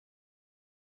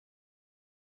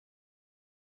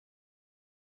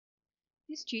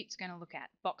This tute's going to look at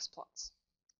box plots.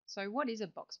 So what is a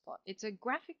box plot? It's a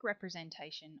graphic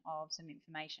representation of some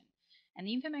information. And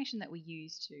the information that we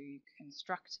use to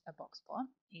construct a box plot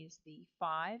is the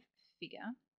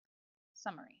 5-figure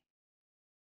summary.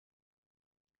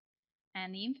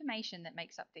 And the information that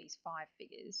makes up these 5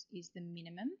 figures is the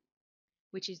minimum,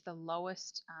 which is the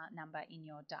lowest number in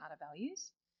your data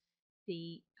values,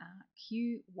 the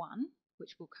Q1,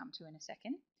 which we'll come to in a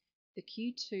second, the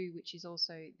Q2, which is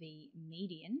also the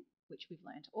median, which we've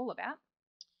learned all about,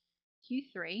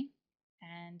 Q3,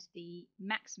 and the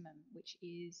maximum, which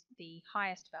is the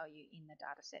highest value in the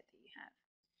data set that you have.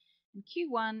 And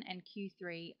Q1 and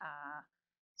Q3 are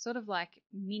sort of like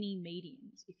mini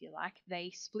medians, if you like.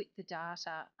 They split the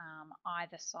data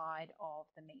either side of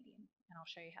the median, and I'll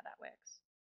show you how that works.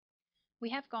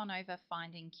 We have gone over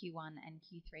finding Q1 and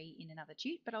Q3 in another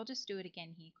tute, but I'll just do it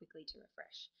again here quickly to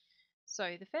refresh.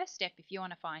 So the first step, if you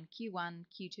want to find Q1,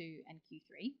 Q2, and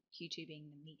Q3, Q2 being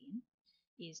the median,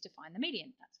 is to find the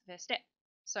median. That's the first step.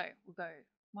 So we'll go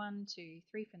 1, 2,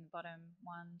 3 from the bottom,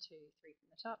 1, 2, 3 from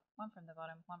the top, 1 from the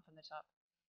bottom, 1 from the top.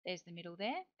 There's the middle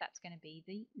there. That's going to be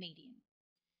the median.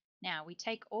 Now we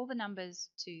take all the numbers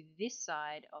to this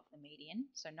side of the median,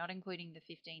 so not including the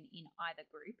 15 in either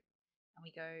group, and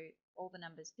we go all the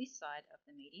numbers this side of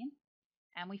the median,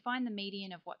 and we find the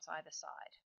median of what's either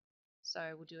side.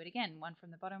 So we'll do it again, 1 from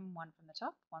the bottom, 1 from the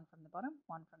top, 1 from the bottom,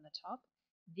 1 from the top.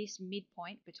 This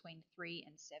midpoint between 3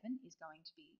 and 7 is going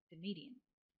to be the median.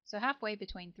 So halfway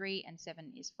between 3 and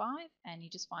 7 is 5, and you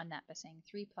just find that by saying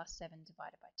 3 plus 7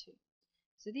 divided by 2.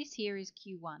 So this here is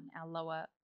Q1, our lower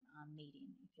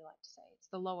median, if you like to say. It's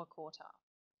the lower quartile.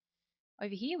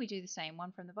 Over here we do the same,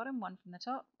 1 from the bottom, 1 from the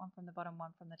top, 1 from the bottom,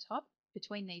 1 from the top.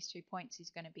 Between these 2 points is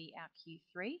going to be our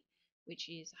Q3, which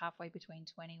is halfway between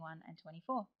 21 and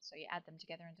 24. So you add them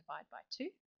together and divide by 2,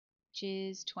 which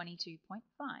is 22.5.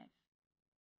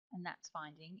 And that's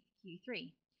finding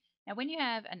Q3. Now when you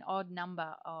have an odd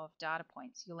number of data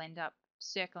points, you'll end up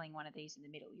circling one of these in the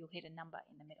middle. You'll hit a number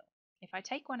in the middle. If I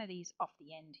take one of these off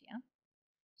the end here,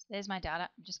 so there's my data.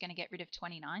 I'm just going to get rid of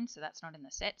 29, so that's not in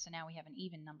the set. So now we have an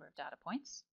even number of data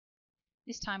points.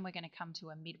 This time we're going to come to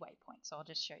a midway point, so I'll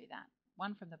just show you that.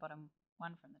 1 from the bottom,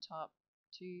 1 from the top,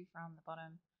 2 from the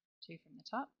bottom, 2 from the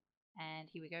top, and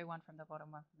here we go, 1 from the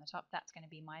bottom, 1 from the top. That's going to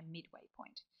be my midway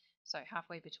point. So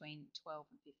halfway between 12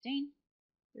 and 15,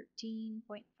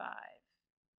 13.5.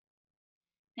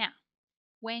 Now,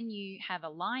 when you have a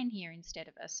line here instead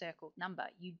of a circled number,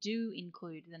 you do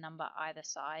include the number either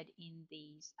side in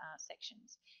these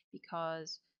sections,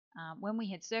 because when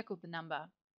we had circled the number,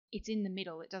 it's in the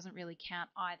middle. It doesn't really count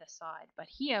either side. But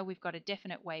here we've got a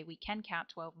definite way we can count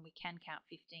 12 and we can count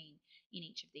 15 in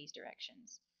each of these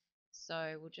directions.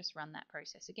 So we'll just run that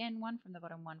process again. 1 from the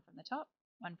bottom, 1 from the top,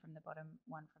 1 from the bottom,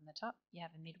 1 from the top. You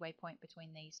have a midway point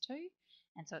between these two,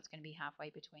 and so it's going to be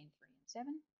halfway between 3 and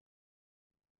 7,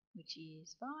 which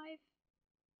is 5,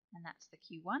 and that's the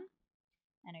Q1.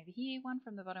 And over here, 1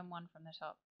 from the bottom, 1 from the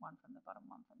top, 1 from the bottom,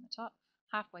 1 from the top.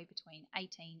 Halfway between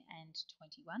 18 and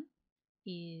 21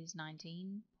 is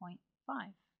 19.5,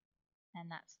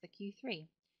 and that's the Q3.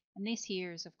 And this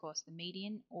here is, of course, the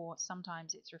median, or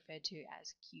sometimes it's referred to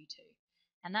as Q2.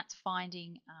 And that's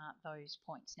finding those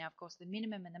points. Now, of course, the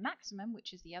minimum and the maximum,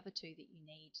 which is the other two that you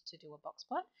need to do a box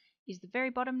plot, is the very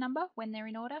bottom number when they're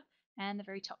in order and the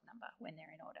very top number when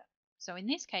they're in order. So in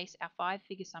this case, our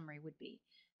 5-figure summary would be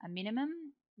a minimum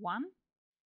 1,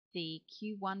 the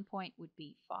Q1 point would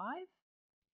be 5,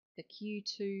 the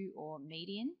Q2 or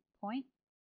median point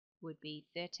would be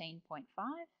 13.5,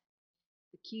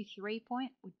 the Q3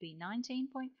 point would be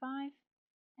 19.5,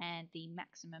 and the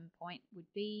maximum point would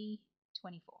be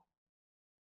 24.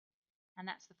 And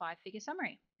that's the 5-figure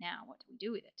summary. Now, what do we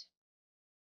do with it?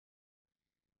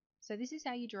 So this is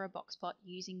how you draw a box plot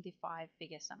using the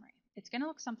 5-figure summary. It's going to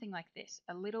look something like this: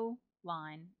 a little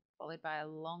line followed by a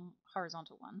long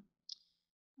horizontal one,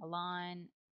 a line,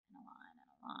 and a line, and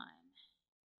a line.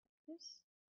 Like this.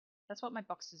 That's what my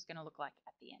box is going to look like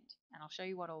at the end, and I'll show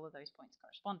you what all of those points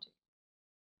correspond to.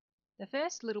 The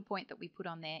first little point that we put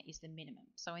on there is the minimum.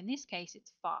 So in this case,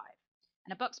 it's 5.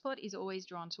 And a box plot is always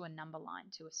drawn to a number line,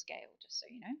 to a scale, just so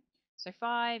you know. So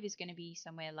 5 is going to be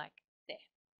somewhere like there.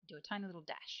 Do a tiny little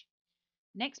dash.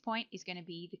 Next point is going to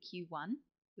be the Q1,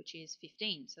 which is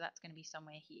 15. So that's going to be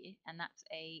somewhere here, and that's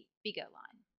a bigger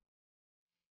line.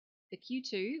 The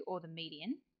Q2, or the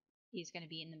median, is going to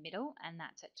be in the middle, and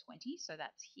that's at 20. So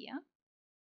that's here.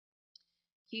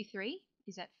 Q3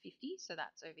 is at 50. So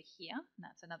that's over here, and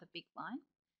that's another big line.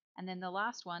 And then the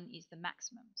last one is the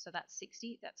maximum. So that's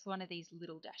 60. That's one of these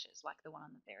little dashes, like the one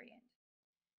on the very end.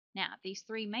 Now, these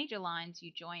 3 major lines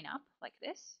you join up like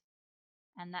this,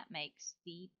 and that makes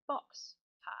the box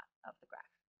part of the graph.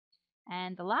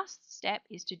 And the last step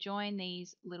is to join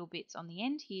these little bits on the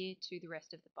end here to the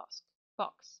rest of the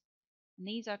box. And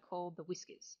these are called the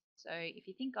whiskers. So if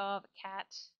you think of a cat,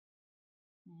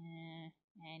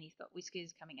 and he's got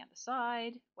whiskers coming out the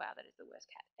side. Wow, that is the worst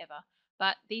cat ever.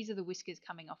 But these are the whiskers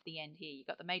coming off the end here. You've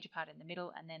got the major part in the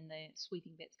middle and then the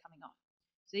sweeping bits coming off.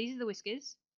 So these are the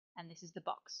whiskers and this is the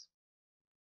box.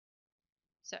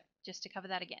 So just to cover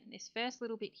that again, this first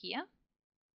little bit here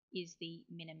is the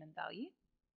minimum value.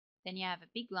 Then you have a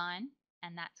big line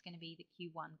and that's going to be the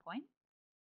Q1 point.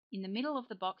 In the middle of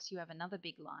the box you have another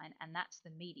big line and that's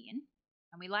the median.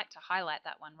 And we like to highlight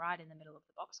that one right in the middle of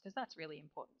the box because that's really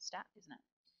important stat, isn't it?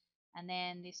 And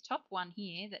then this top one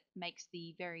here that makes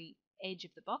the very edge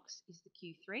of the box is the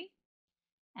Q3.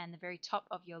 And the very top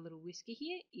of your little whisker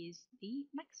here is the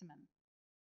maximum.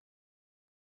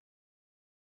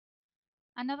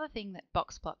 Another thing that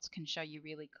box plots can show you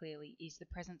really clearly is the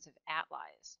presence of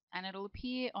outliers. And it'll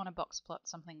appear on a box plot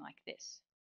something like this.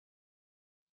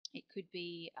 It could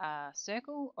be a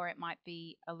circle, or it might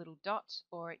be a little dot,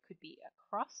 or it could be a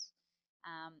cross.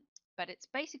 But it's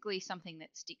basically something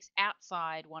that sticks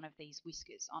outside one of these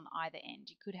whiskers on either end.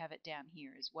 You could have it down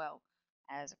here as well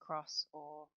as a cross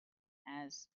or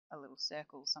as a little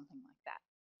circle, something like that.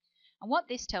 And what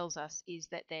this tells us is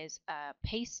that there's a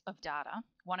piece of data,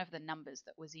 one of the numbers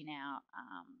that was in our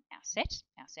set,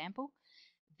 our sample,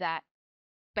 that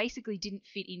basically didn't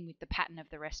fit in with the pattern of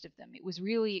the rest of them. It was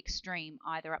really extreme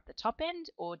either up the top end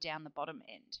or down the bottom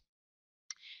end.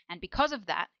 And because of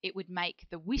that, it would make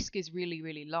the whiskers really,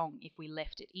 really long if we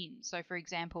left it in. So for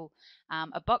example,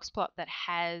 a box plot that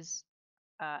has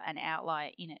an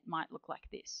outlier in it might look like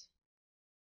this.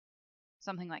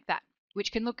 Something like that,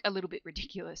 which can look a little bit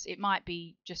ridiculous. It might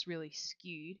be just really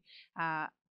skewed,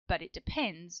 but it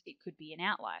depends. It could be an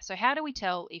outlier. So how do we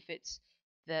tell if it's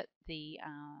that the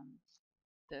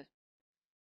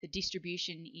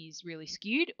distribution is really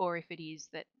skewed, or if it is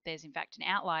that there's in fact an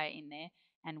outlier in there,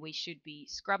 and we should be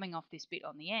scrubbing off this bit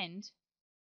on the end,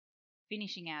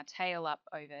 finishing our tail up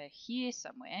over here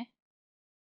somewhere,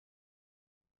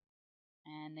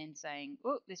 and then saying,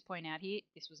 oh, this point out here,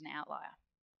 this was an outlier.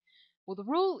 Well, the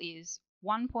rule is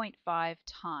 1.5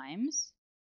 times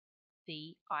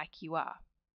the IQR.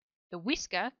 The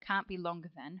whisker can't be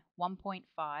longer than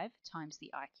 1.5 times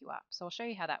the IQR. So I'll show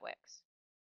you how that works.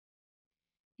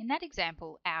 In that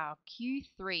example, our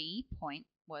Q3 point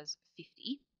was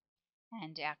 50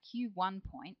 and our Q1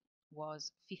 point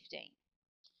was 15.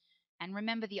 And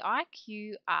remember, the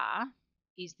IQR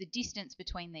is the distance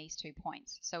between these 2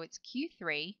 points. So it's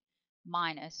Q3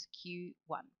 minus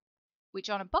Q1, which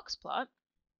on a box plot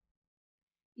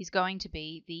is going to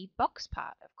be the box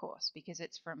part, of course, because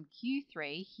it's from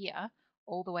Q3 here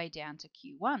all the way down to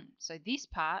Q1. So this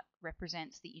part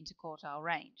represents the interquartile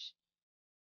range.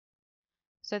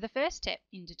 So the first step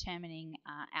in determining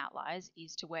outliers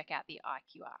is to work out the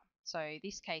IQR. So in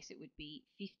this case it would be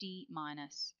 50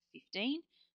 minus 15,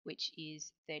 which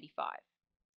is 35.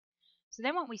 So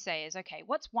then what we say is, okay,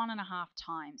 what's 1.5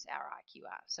 times our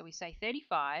IQR? So we say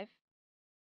 35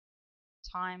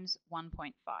 times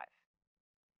 1.5,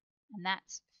 and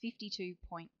that's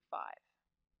 52.5.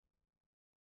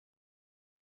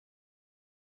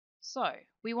 So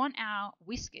we want our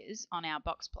whiskers on our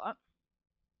box plot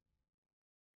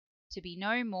to be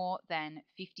no more than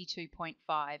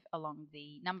 52.5 along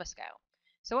the number scale.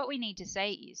 So what we need to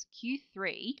say is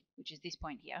Q3, which is this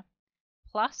point here,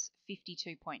 plus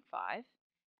 52.5,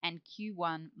 and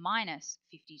Q1 minus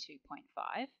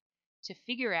 52.5 to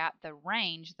figure out the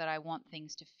range that I want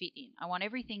things to fit in. I want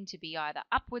everything to be either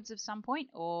upwards of some point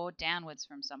or downwards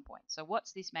from some point. So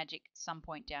what's this magic some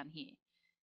point down here?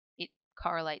 It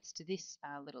correlates to this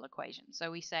little equation.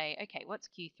 So we say, okay, what's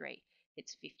Q3?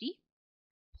 It's 50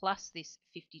 plus this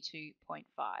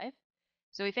 52.5.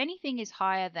 So if anything is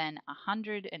higher than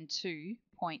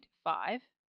 102.5,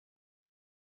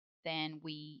 then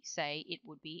we say it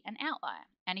would be an outlier.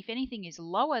 And if anything is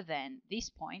lower than this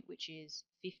point, which is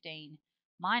 15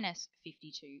 minus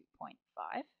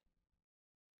 52.5,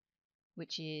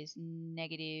 which is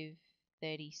negative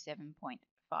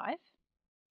 37.5,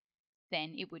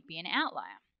 then it would be an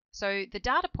outlier. So the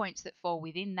data points that fall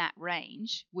within that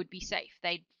range would be safe.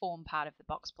 They'd form part of the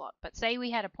box plot. But say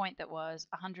we had a point that was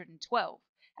 112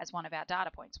 as one of our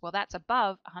data points. Well, that's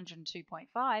above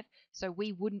 102.5, so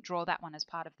we wouldn't draw that one as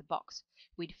part of the box.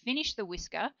 We'd finish the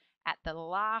whisker at the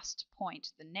last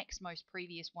point, the next most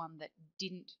previous one that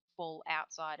didn't fall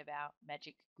outside of our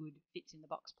magic good fits in the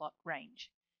box plot range.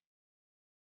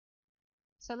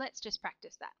 So let's just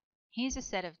practice that. Here's a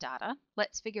set of data.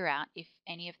 Let's figure out if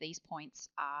any of these points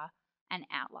are an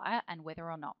outlier and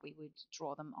whether or not we would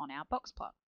draw them on our box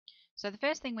plot. So the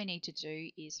first thing we need to do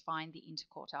is find the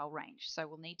interquartile range. So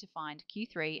we'll need to find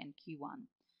Q3 and Q1.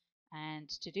 And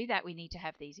to do that, we need to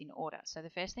have these in order. So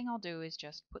the first thing I'll do is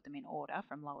just put them in order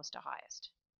from lowest to highest.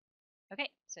 Okay,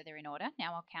 so they're in order.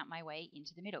 Now I'll count my way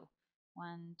into the middle.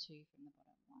 1, 2 from the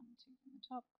bottom, 1, 2 from the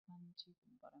top, 1, 2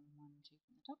 from the bottom, 1, 2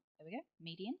 from the top. There we go,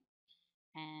 median.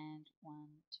 And 1,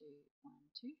 2, 1,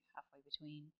 2. Halfway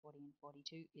between 40 and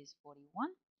 42 is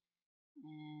 41.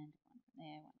 And 1 from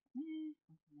there, 1 from there,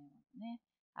 1 from there, 1 from there.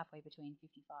 Halfway between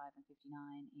 55 and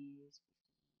 59 is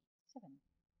 57.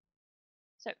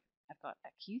 So I've got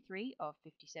a Q3 of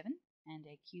 57 and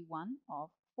a Q1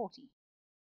 of 40.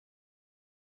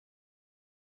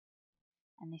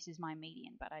 And this is my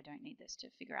median, but I don't need this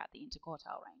to figure out the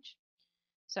interquartile range.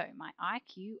 So my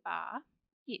IQR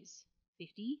is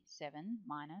 57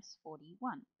 minus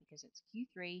 41 because it's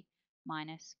Q3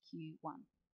 minus Q1.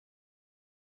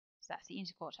 So that's the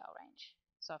interquartile range.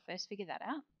 So I'll first figure that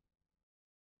out.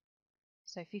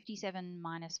 So 57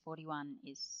 minus 41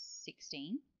 is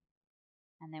 16.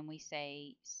 And then we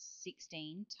say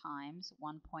 16 times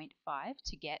 1.5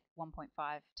 to get 1.5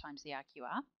 times the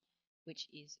IQR, which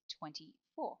is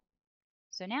 24.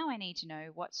 So now I need to know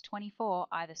what's 24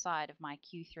 either side of my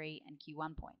Q3 and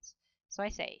Q1 points. So I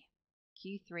say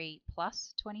Q3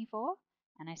 plus 24,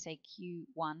 and I say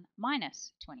Q1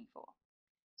 minus 24.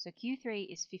 So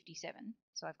Q3 is 57,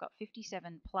 so I've got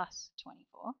 57 plus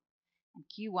 24, and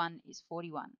Q1 is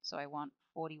 41, so I want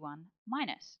 41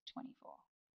 minus 24.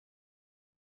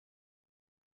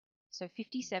 So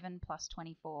 57 plus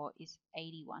 24 is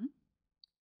 81,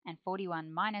 and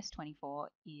 41 minus 24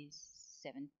 is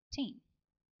 17.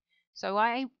 So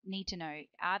I need to know,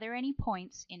 are there any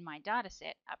points in my data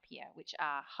set up here which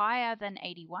are higher than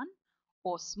 81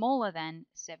 or smaller than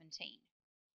 17?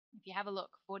 If you have a look,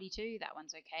 42, that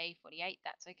one's okay. 48,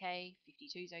 that's okay.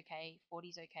 52 is okay. 40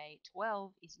 is okay.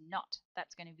 12 is not.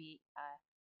 That's going to be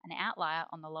an outlier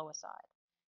on the lower side.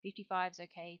 55 is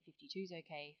okay. 52 is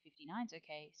okay. 59 is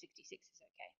okay. 66 is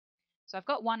okay. So I've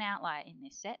got one outlier in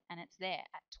this set, and it's there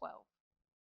at 12.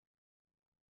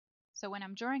 So when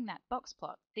I'm drawing that box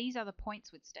plot, these other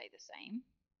points would stay the same.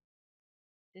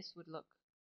 This would look,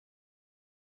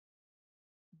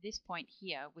 this point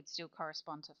here would still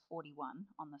correspond to 41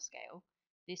 on the scale.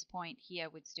 This point here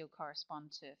would still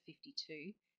correspond to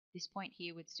 52. This point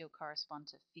here would still correspond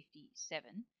to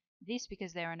 57. This,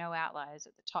 because there are no outliers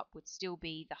at the top, would still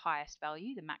be the highest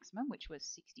value, the maximum, which was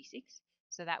 66.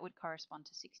 So that would correspond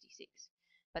to 66.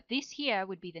 But this here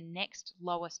would be the next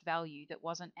lowest value that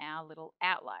wasn't our little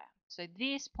outlier. So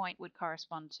this point would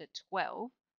correspond to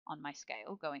 12 on my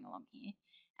scale going along here.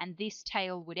 And this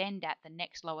tail would end at the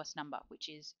next lowest number, which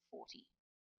is 40.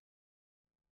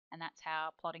 And that's how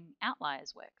plotting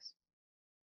outliers works.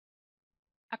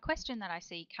 A question that I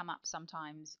see come up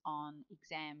sometimes on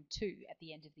exam 2 at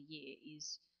the end of the year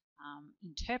is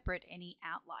interpret any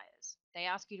outliers. They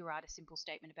ask you to write a simple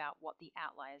statement about what the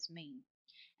outliers mean.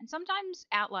 And sometimes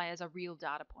outliers are real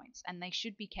data points and they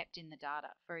should be kept in the data.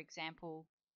 For example,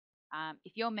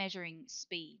 if you're measuring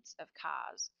speeds of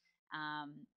cars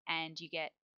and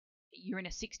you're in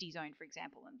a 60 zone, for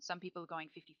example, and some people are going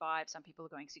 55, some people are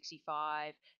going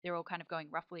 65, they're all kind of going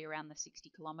roughly around the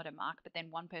 60 kilometer mark, but then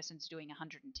one person's doing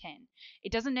 110.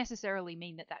 It doesn't necessarily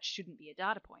mean that that shouldn't be a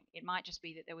data point. It might just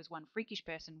be that there was one freakish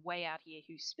person way out here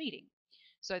who's speeding.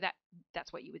 So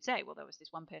that's what you would say. Well, there was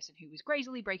this one person who was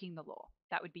crazily breaking the law.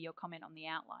 That would be your comment on the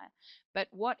outlier. But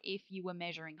what if you were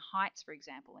measuring heights, for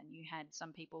example, and you had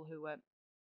some people who were,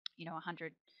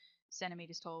 100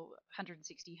 centimeters tall,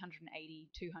 160, 180,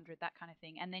 200, that kind of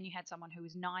thing, and then you had someone who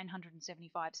was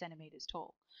 975 centimeters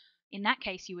tall. In that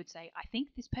case, you would say, I think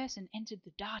this person entered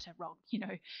the data wrong.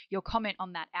 Your comment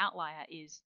on that outlier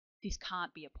is, this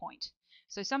can't be a point.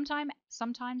 So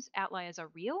sometimes outliers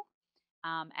are real,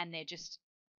 and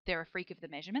they're a freak of the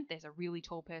measurement. There's a really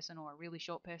tall person or a really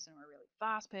short person or a really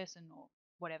fast person or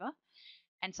whatever.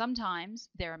 And sometimes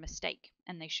they're a mistake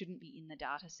and they shouldn't be in the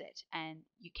data set. And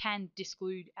you can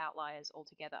disclude outliers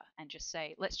altogether and just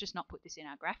say, let's just not put this in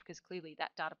our graph because clearly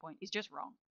that data point is just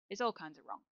wrong. It's all kinds of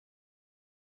wrong.